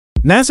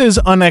NASA's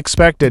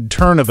unexpected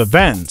turn of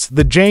events,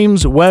 the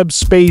James Webb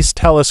Space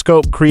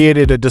Telescope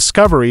created a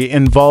discovery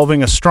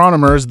involving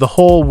astronomers the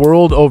whole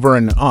world over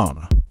and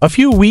on. A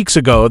few weeks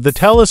ago, the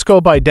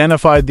telescope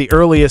identified the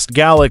earliest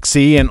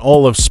galaxy in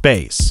all of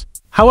space.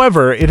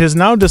 However, it has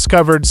now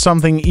discovered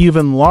something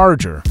even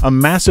larger, a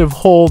massive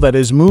hole that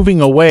is moving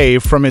away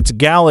from its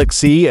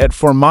galaxy at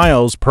 4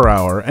 miles per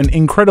hour, an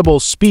incredible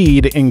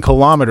speed in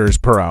kilometers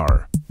per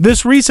hour.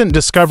 This recent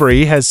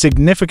discovery has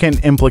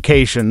significant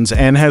implications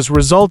and has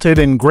resulted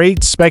in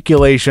great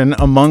speculation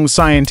among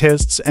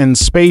scientists and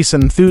space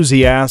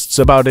enthusiasts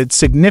about its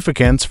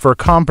significance for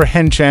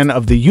comprehension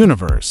of the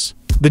universe.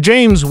 The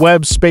James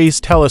Webb Space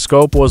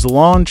Telescope was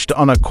launched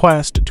on a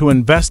quest to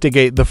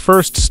investigate the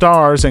first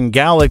stars and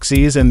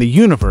galaxies in the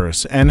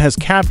universe and has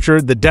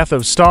captured the death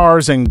of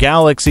stars and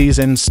galaxies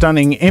in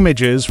stunning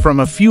images from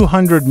a few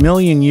 100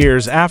 million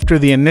years after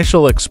the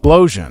initial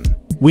explosion.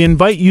 We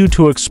invite you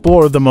to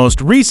explore the most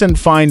recent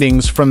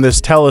findings from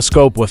this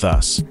telescope with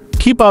us.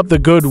 Keep up the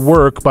good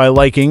work by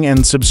liking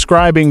and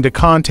subscribing to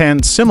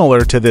content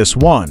similar to this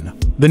one.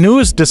 The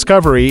newest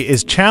discovery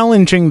is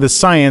challenging the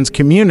science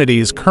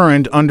community's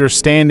current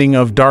understanding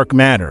of dark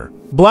matter.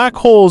 Black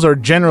holes are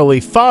generally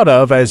thought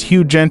of as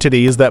huge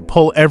entities that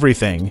pull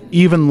everything,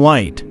 even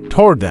light,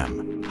 toward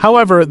them.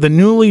 However, the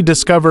newly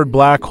discovered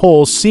black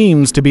hole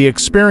seems to be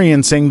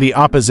experiencing the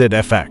opposite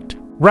effect.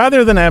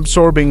 Rather than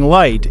absorbing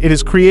light, it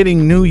is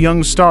creating new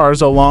young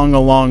stars along a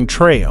long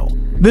trail.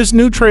 This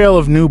new trail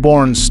of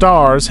newborn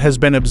stars has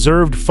been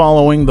observed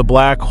following the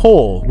black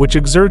hole, which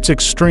exerts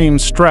extreme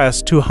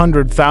stress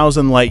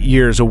 200,000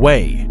 light-years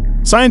away.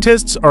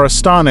 Scientists are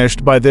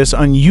astonished by this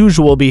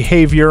unusual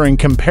behavior in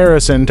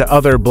comparison to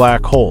other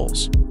black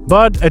holes.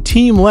 But a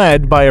team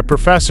led by a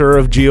professor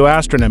of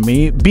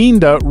geoastronomy,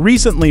 Binda,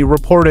 recently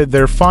reported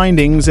their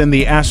findings in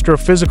the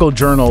astrophysical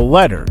journal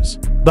Letters.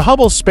 The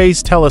Hubble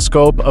Space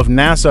Telescope of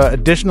NASA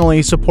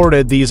additionally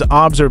supported these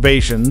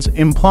observations,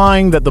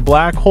 implying that the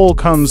black hole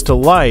comes to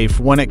life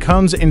when it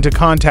comes into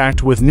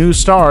contact with new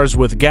stars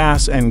with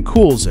gas and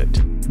cools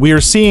it. We are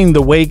seeing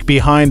the wake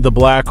behind the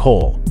black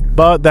hole.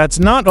 But that's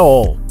not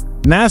all.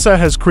 NASA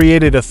has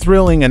created a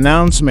thrilling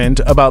announcement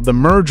about the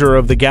merger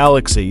of the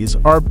galaxies,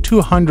 ARP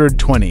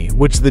 220,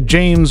 which the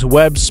James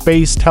Webb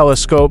Space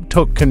Telescope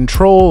took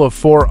control of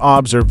for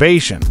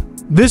observation.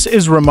 This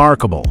is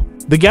remarkable.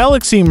 The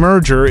galaxy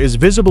merger is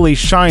visibly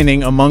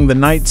shining among the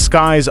night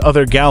sky's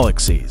other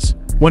galaxies.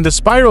 When the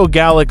spiral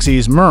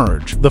galaxies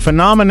merge, the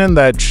phenomenon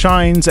that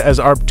shines as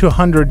ARP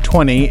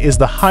 220 is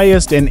the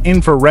highest in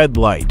infrared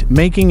light,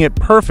 making it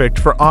perfect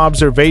for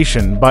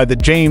observation by the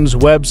James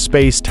Webb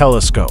Space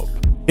Telescope.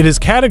 It is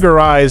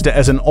categorized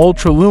as an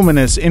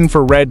ultraluminous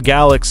infrared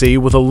galaxy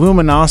with a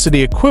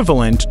luminosity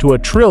equivalent to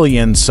 1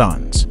 trillion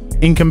suns.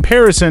 In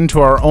comparison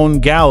to our own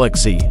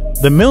galaxy,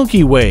 the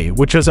Milky Way,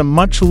 which has a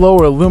much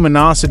lower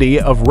luminosity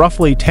of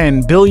roughly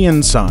 10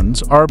 billion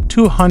suns, ARP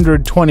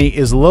 220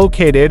 is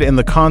located in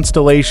the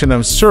constellation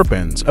of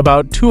Serpens,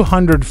 about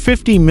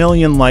 250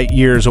 million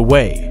light-years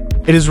away.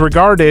 It is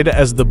regarded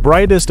as the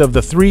brightest of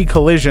the 3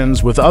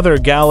 collisions with other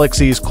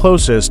galaxies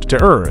closest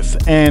to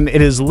Earth, and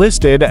it is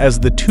listed as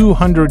the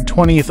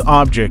 220th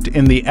object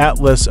in the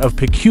Atlas of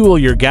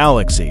Peculiar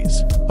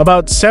Galaxies.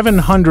 About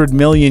 700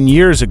 million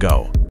years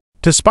ago,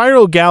 two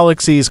spiral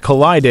galaxies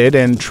collided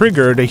and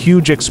triggered a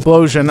huge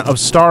explosion of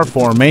star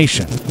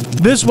formation.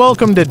 This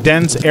welcomed a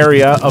dense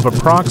area of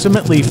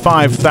approximately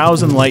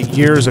 5,000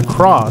 light-years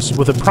across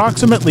with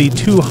approximately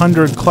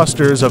 200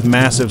 clusters of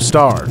massive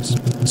stars.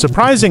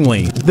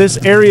 Surprisingly,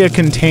 this area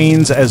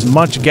contains as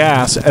much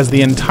gas as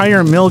the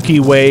entire Milky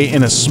Way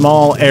in a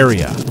small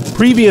area.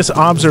 Previous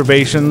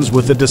observations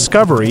with the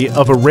discovery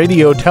of a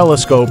radio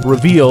telescope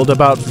revealed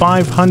about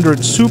 500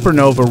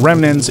 supernova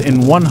remnants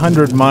in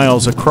 100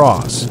 miles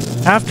across.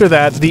 After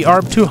that, the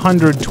ARP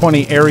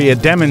 220 area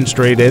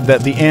demonstrated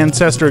that the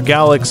ancestor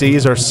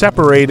galaxies are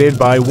separated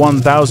by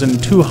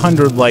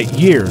 1,200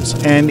 light-years,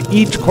 and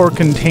each core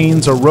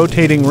contains a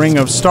rotating ring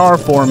of star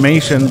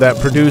formation that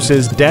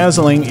produces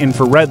dazzling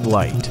infrared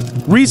light.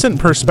 Recent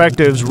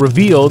perspectives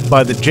revealed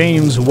by the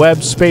James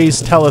Webb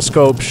Space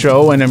Telescope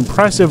show an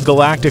impressive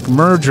galactic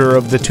merger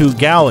of the 2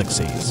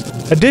 galaxies.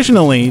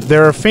 Additionally,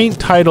 there are faint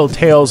tidal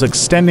tails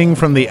extending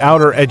from the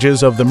outer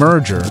edges of the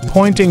merger,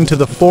 pointing to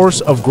the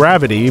force of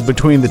gravity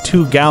between the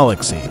 2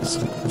 galaxies.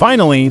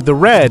 Finally, the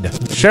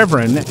red,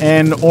 chevron,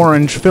 and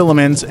orange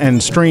filaments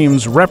and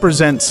streams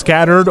represent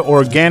scattered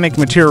organic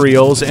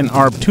materials in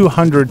ARP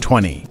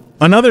 220.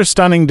 Another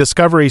stunning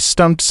discovery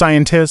stumped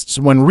scientists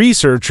when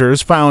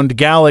researchers found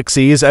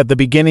galaxies at the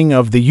beginning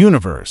of the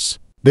universe.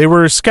 They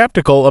were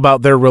skeptical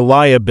about their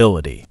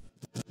reliability.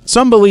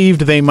 Some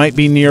believed they might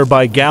be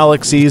nearby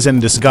galaxies in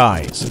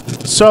disguise,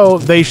 so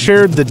they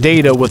shared the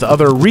data with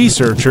other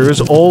researchers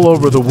all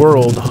over the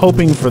world,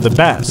 hoping for the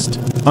best.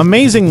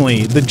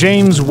 Amazingly, the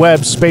James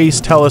Webb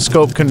Space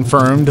Telescope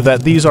confirmed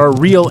that these are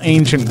real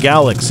ancient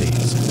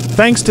galaxies.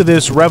 Thanks to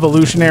this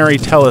revolutionary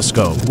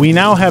telescope, we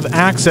now have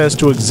access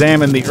to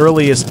examine the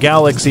earliest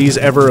galaxies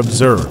ever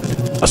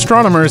observed.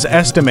 Astronomers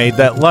estimate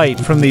that light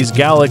from these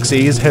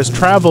galaxies has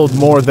traveled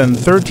more than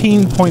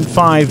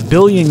 13.5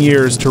 billion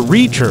years to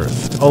reach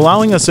Earth,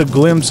 allowing us a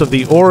glimpse of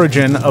the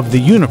origin of the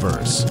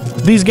universe.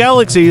 These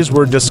galaxies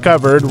were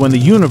discovered when the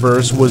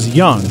universe was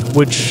young,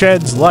 which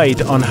sheds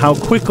light on how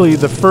quickly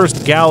the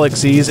first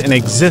galaxies in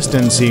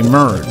existence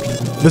emerged.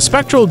 The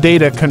spectral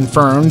data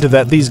confirmed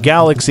that these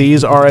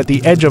galaxies are at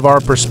the edge of our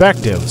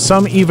perspective,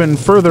 some even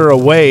further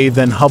away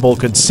than Hubble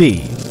could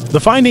see. The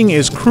finding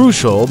is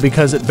crucial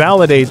because it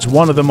validates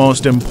one of the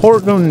most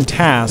important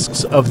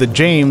tasks of the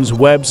James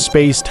Webb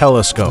Space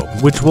Telescope,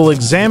 which will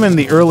examine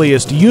the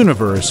earliest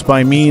universe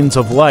by means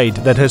of light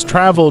that has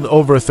traveled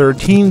over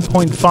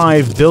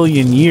 13.5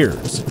 billion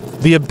years.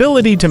 The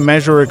ability to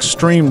measure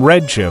extreme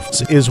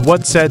redshifts is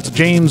what sets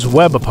James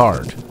Webb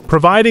apart,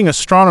 providing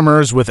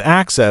astronomers with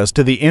access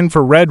to the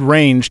infrared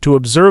range to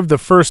observe the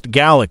first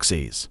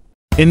galaxies.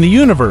 In the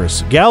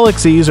universe,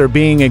 galaxies are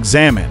being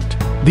examined.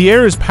 The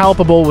air is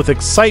palpable with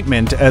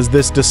excitement as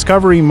this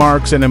discovery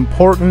marks an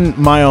important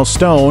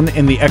milestone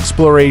in the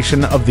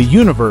exploration of the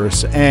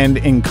universe and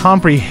in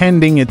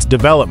comprehending its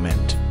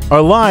development.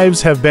 Our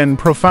lives have been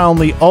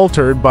profoundly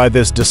altered by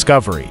this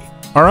discovery.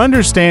 Our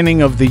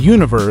understanding of the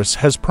universe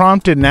has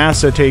prompted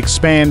NASA to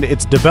expand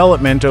its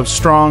development of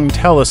strong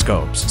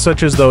telescopes,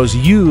 such as those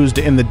used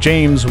in the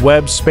James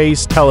Webb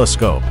Space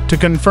Telescope, to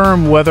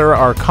confirm whether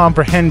our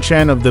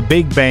comprehension of the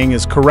Big Bang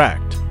is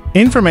correct.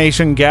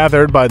 Information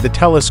gathered by the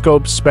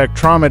telescope's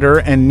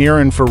spectrometer and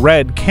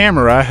near-infrared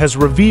camera has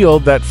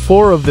revealed that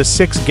 4 of the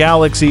 6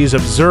 galaxies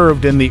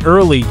observed in the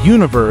early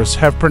universe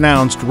have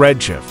pronounced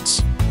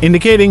redshifts,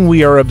 indicating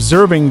we are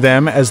observing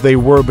them as they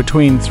were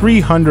between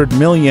 300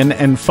 million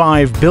and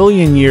 5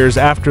 billion years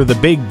after the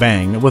Big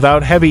Bang,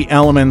 without heavy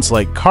elements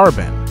like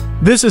carbon.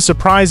 This is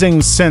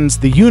surprising since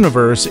the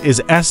universe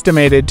is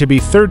estimated to be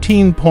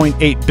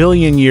 13.8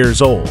 billion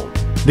years old.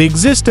 The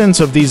existence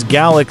of these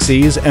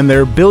galaxies and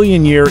their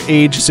billion-year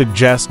age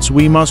suggests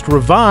we must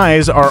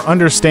revise our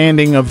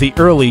understanding of the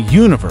early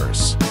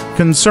universe.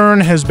 Concern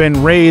has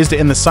been raised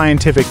in the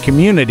scientific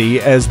community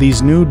as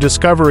these new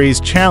discoveries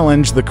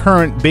challenge the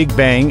current Big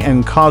Bang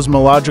and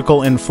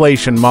cosmological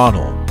inflation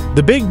model.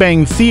 The Big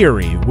Bang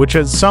theory, which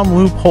has some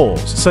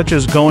loopholes, such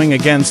as going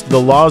against the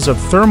laws of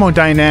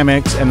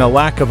thermodynamics and a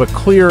lack of a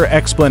clear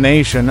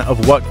explanation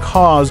of what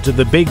caused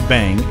the Big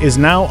Bang, is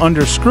now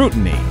under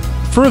scrutiny.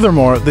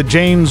 Furthermore, the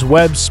James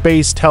Webb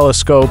Space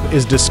Telescope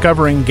is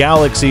discovering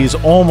galaxies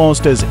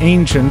almost as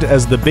ancient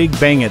as the Big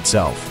Bang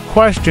itself,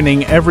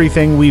 questioning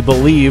everything we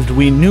believed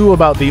we knew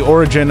about the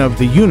origin of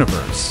the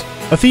universe.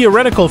 A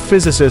theoretical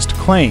physicist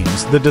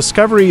claims the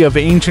discovery of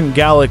ancient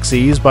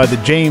galaxies by the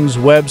James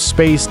Webb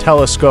Space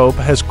Telescope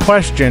has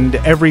questioned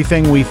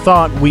everything we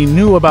thought we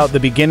knew about the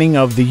beginning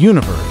of the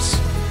universe.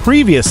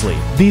 Previously,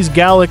 these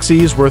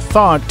galaxies were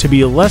thought to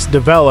be less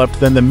developed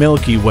than the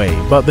Milky Way,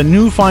 but the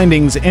new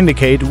findings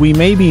indicate we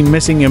may be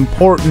missing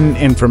important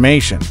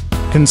information.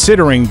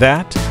 Considering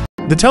that,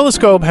 the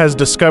telescope has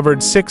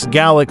discovered 6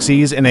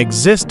 galaxies in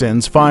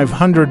existence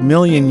 500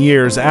 million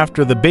years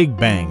after the Big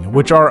Bang,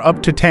 which are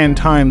up to 10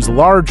 times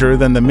larger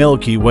than the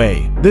Milky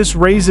Way. This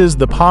raises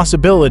the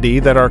possibility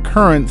that our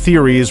current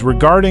theories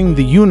regarding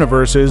the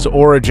universe's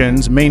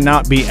origins may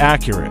not be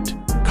accurate.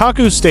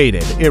 Kaku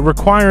stated, "It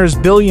requires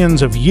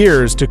billions of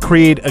years to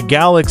create a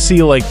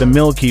galaxy like the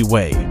Milky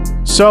Way.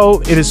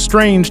 So, it is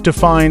strange to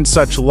find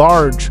such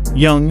large,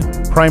 young,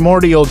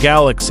 primordial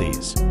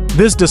galaxies.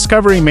 This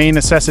discovery may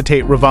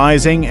necessitate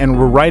revising and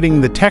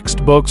rewriting the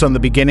textbooks on the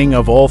beginning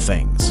of all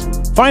things."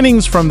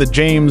 Findings from the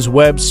James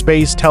Webb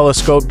Space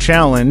Telescope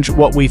challenge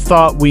what we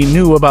thought we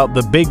knew about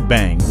the Big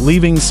Bang,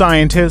 leaving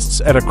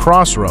scientists at a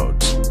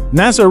crossroads.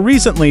 NASA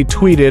recently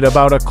tweeted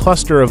about a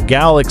cluster of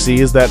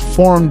galaxies that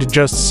formed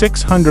just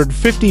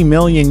 650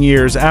 million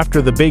years after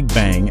the Big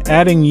Bang,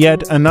 adding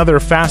yet another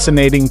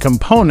fascinating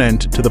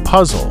component to the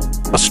puzzle.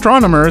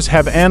 Astronomers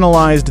have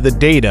analyzed the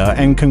data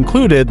and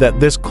concluded that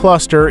this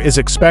cluster is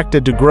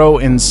expected to grow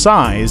in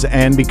size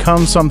and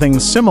become something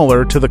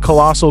similar to the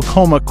colossal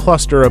Coma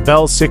cluster of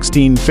Bell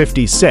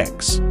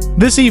 1656.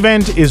 This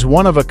event is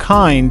one of a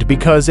kind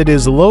because it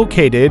is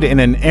located in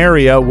an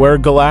area where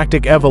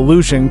galactic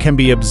evolution can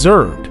be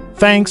observed,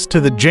 thanks to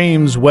the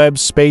James Webb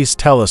Space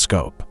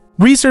Telescope.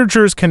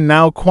 Researchers can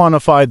now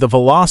quantify the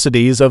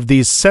velocities of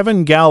these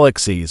 7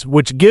 galaxies,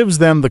 which gives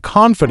them the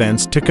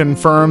confidence to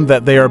confirm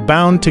that they are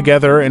bound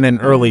together in an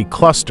early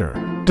cluster.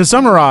 To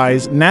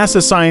summarize,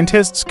 NASA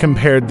scientists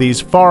compared these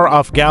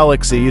far-off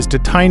galaxies to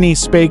tiny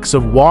spakes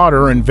of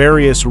water in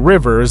various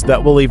rivers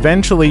that will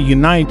eventually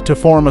unite to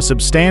form a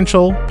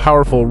substantial,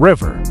 powerful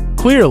river.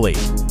 Clearly,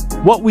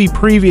 what we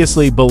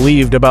previously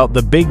believed about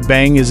the Big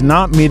Bang is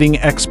not meeting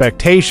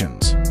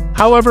expectations.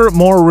 However,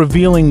 more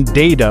revealing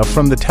data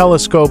from the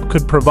telescope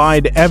could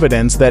provide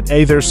evidence that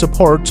either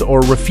supports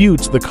or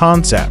refutes the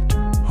concept.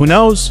 Who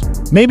knows?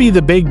 Maybe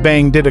the Big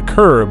Bang did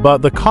occur,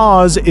 but the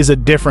cause is a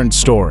different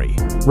story.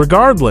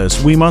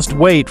 Regardless, we must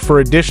wait for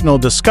additional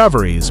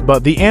discoveries,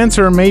 but the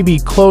answer may be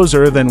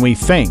closer than we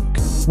think.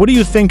 What do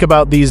you think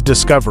about these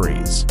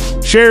discoveries?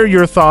 Share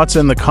your thoughts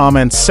in the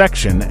comments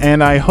section,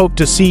 and I hope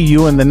to see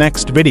you in the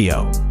next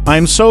video.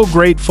 I'm so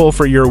grateful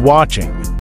for your watching.